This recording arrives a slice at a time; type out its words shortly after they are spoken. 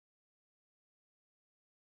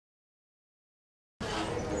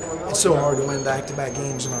it's so hard to win back-to-back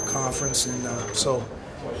games in our conference, and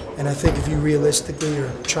and I think if you realistically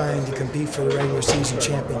are trying to compete for the regular season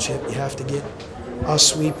championship, you have to get a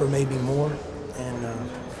sweep or maybe more. And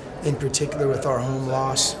in particular with our home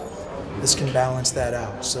loss, this can balance that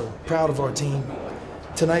out. So proud of our team.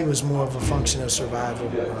 Tonight was more of a function of survival.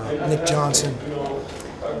 Nick Johnson,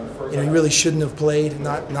 he really shouldn't have played.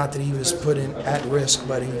 Not that he was put in at risk,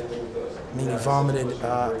 but he vomited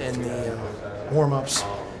in the warm-ups.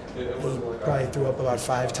 He probably threw up about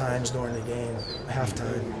 5 times during the game,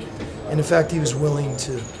 halftime. And the fact he was willing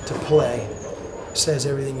to play says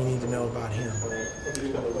everything you need to know about him.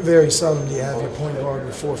 Very seldom do you have your point guard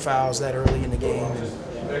with 4 fouls that early in the game.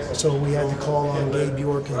 And so we had to call on Gabe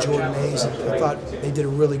York and Jordan Hayes, and I thought they did a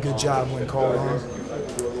really good job when called on.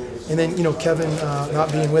 And then, Kevin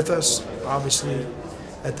not being with us, obviously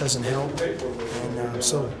that doesn't help. And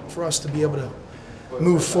so for us to be able to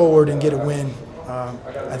move forward and get a win,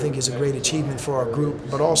 I think is a great achievement for our group,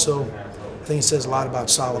 but also I think it says a lot about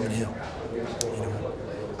Solomon Hill.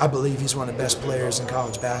 I believe he's one of the best players in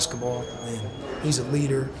college basketball, and he's a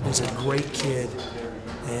leader. He's a great kid,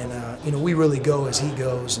 and we really go as he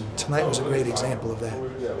goes. And tonight was a great example of that.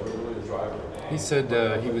 He said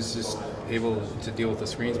he was just able to deal with the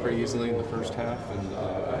screens pretty easily in the first half,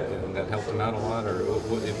 and that helped him out a lot. Or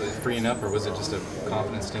was it freeing up, or was it just a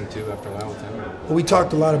confidence thing too after a while with him? Well, we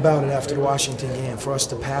talked a lot about it after the Washington game, for us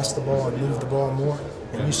to pass the ball and move the ball more,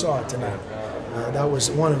 and you saw it tonight. That was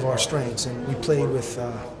one of our strengths, and we played with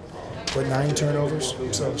 9 turnovers,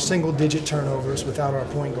 so single-digit turnovers without our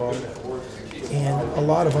point guard, and a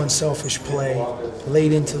lot of unselfish play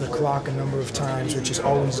late into the clock a number of times, which is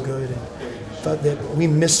always good. And thought that we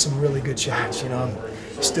missed some really good shots. I'm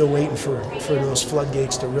still waiting for those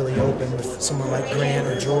floodgates to really open with someone like Grant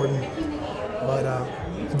or Jordan, but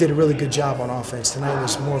we did a really good job on offense. Tonight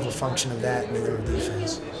was more of a function of that than their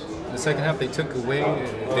defense. The second half, they took away.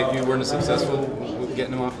 You weren't successful with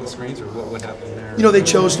getting them off the screens, or what happened there? They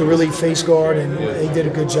chose to really face guard, and they did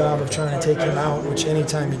a good job of trying to take him out. Which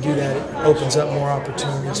anytime you do that, it opens up more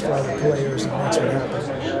opportunities for other players, and that's what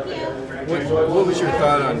happened. What was your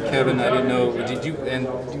thought on Kevin? I didn't know.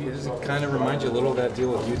 Does it kind of remind you a little of that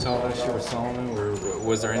deal with Utah last year with Solomon, or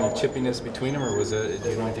was there any chippiness between them, or was it? Do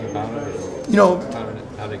you know anything about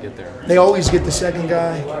it? How did it get there? They always get the second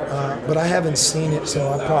guy, but I haven't seen it, so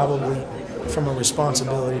I probably, from a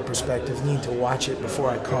responsibility perspective, need to watch it before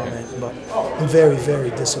I comment. But I'm very,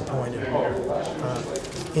 very disappointed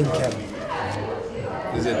in Kevin.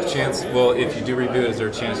 Is it a chance? Well, if you do review it, is there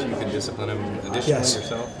a chance you can discipline him additionally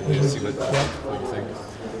yourself? And see what you think.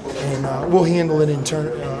 And we'll handle it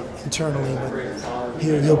internally, but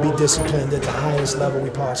he'll be disciplined at the highest level we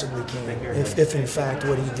possibly can. If in fact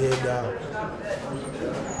what he did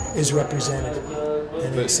is represented,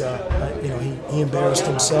 and it's he embarrassed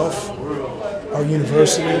himself, our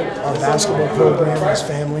university, our basketball program, his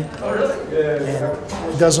family,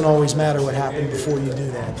 and it doesn't always matter what happened before you do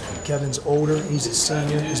that. Kevin's older, he's a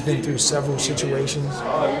senior, he's been through several situations,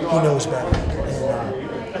 he knows better,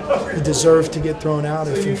 and he deserved to get thrown out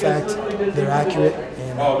if in fact they're accurate,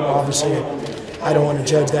 and obviously I don't want to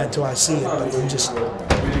judge that until I see it, but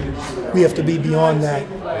we have to be beyond that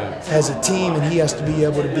as a team, and he has to be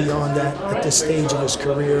able to be on that at this stage of his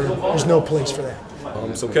career. There's no place for that.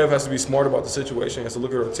 So Kev has to be smart about the situation. He has to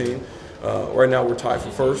look at our team. Right now we're tied for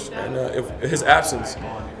first, and if his absence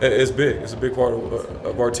is big. It's a big part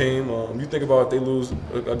of our team. You think about if they lose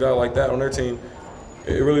a guy like that on their team,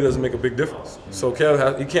 it really doesn't make a big difference. So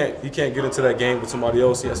Kev, he can't get into that game with somebody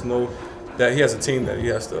else. He has to know that he has a team that he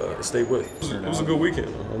has to stay with. It was a good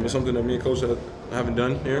weekend. It's something that me and Coach haven't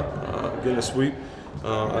done here, getting a sweep.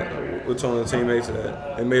 We're telling the teammates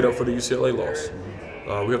that it made up for the UCLA loss.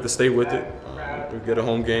 We have to stay with it. We get a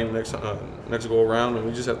home game next go around, and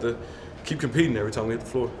we just have to keep competing every time we hit the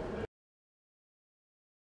floor.